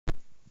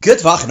Good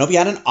Vach, and hope you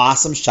had an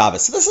awesome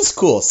Shabbos. So this is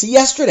cool. So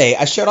yesterday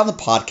I shared on the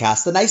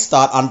podcast a nice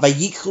thought on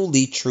Vayichu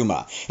Li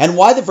Truma and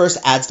why the verse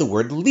adds the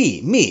word li,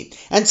 me,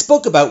 and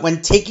spoke about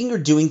when taking or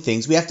doing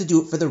things we have to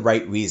do it for the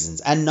right reasons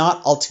and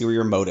not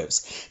ulterior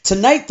motives.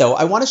 Tonight though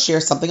I want to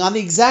share something on the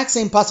exact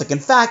same pasuk, in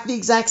fact the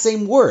exact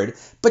same word,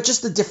 but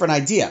just a different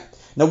idea.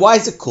 Now, why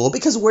is it cool?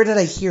 Because where did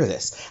I hear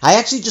this? I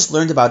actually just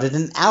learned about it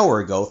an hour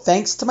ago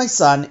thanks to my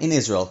son in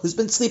Israel, who's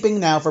been sleeping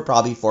now for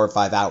probably 4 or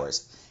 5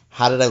 hours.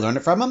 How did I learn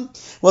it from him?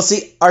 Well,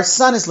 see, our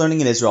son is learning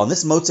in Israel, and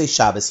this Motzei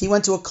Shabbos, he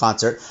went to a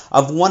concert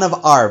of one of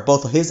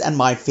both his and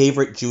my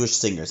favorite Jewish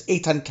singers,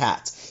 Eitan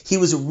Katz. He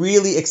was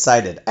really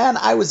excited, and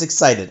I was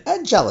excited,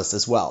 and jealous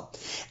as well.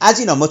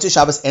 As you know, Motzei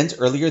Shabbos ends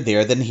earlier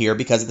there than here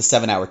because of the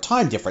 7-hour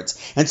time difference.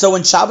 And so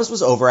when Shabbos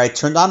was over, I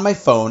turned on my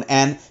phone,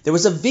 and there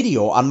was a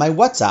video on my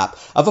WhatsApp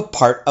of a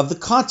part of the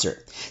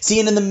concert.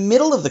 See, and in the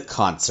middle of the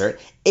concert,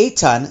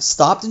 Eitan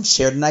stopped and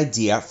shared an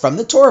idea from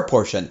the Torah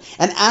portion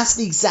and asked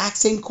the exact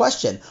same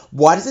question.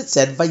 Why does it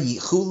say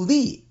Vayichu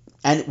Li?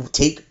 And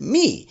take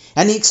me.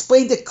 And he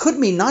explained it could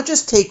mean not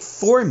just take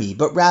for me,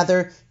 but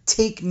rather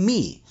take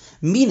me.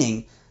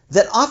 Meaning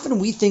that often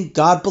we think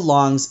God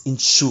belongs in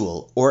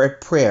shul or at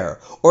prayer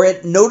or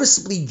at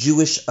noticeably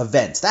Jewish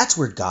events. That's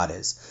where God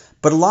is.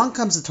 But along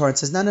comes the Torah and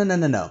says,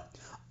 no.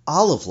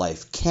 All of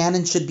life can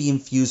and should be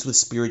infused with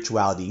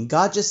spirituality. And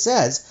God just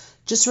says,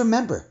 just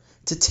remember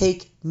to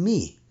take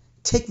me.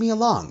 Take me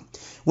along.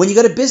 When you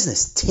go to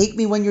business, take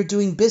me when you're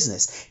doing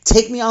business.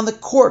 Take me on the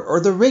court or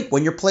the rink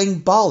when you're playing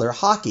ball or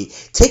hockey.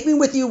 Take me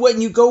with you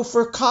when you go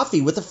for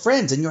coffee with a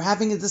friend and you're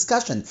having a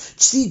discussion.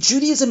 See,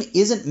 Judaism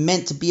isn't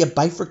meant to be a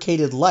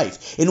bifurcated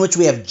life in which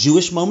we have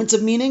Jewish moments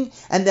of meaning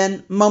and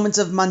then moments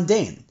of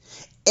mundane.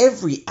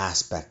 Every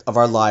aspect of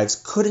our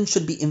lives could and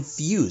should be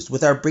infused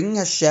with our bringing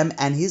Hashem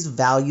and His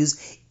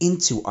values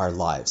into our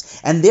lives.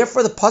 And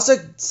therefore the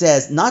pasuk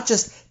says not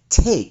just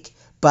take,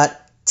 but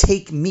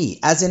take me,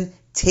 as in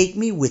take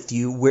me with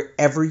you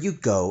wherever you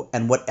go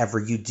and whatever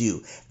you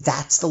do.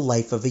 That's the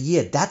life of a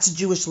Yid. That's a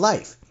Jewish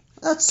life.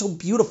 That's so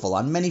beautiful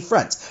on many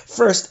fronts.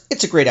 First,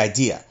 it's a great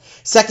idea.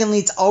 Secondly,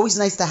 it's always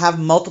nice to have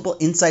multiple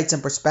insights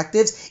and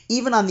perspectives,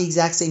 even on the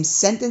exact same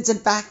sentence. In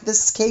fact, in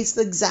this case,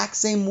 the exact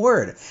same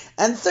word.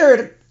 And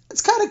third,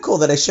 it's kind of cool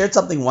that I shared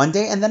something one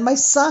day and then my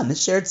son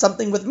shared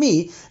something with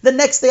me the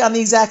next day on the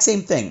exact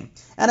same thing.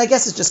 And I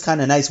guess it's just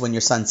kind of nice when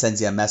your son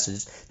sends you a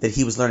message that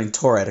he was learning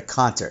Torah at a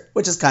concert,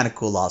 which is kind of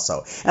cool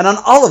also. And on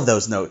all of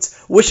those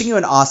notes, wishing you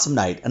an awesome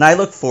night, and I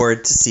look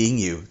forward to seeing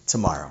you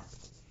tomorrow.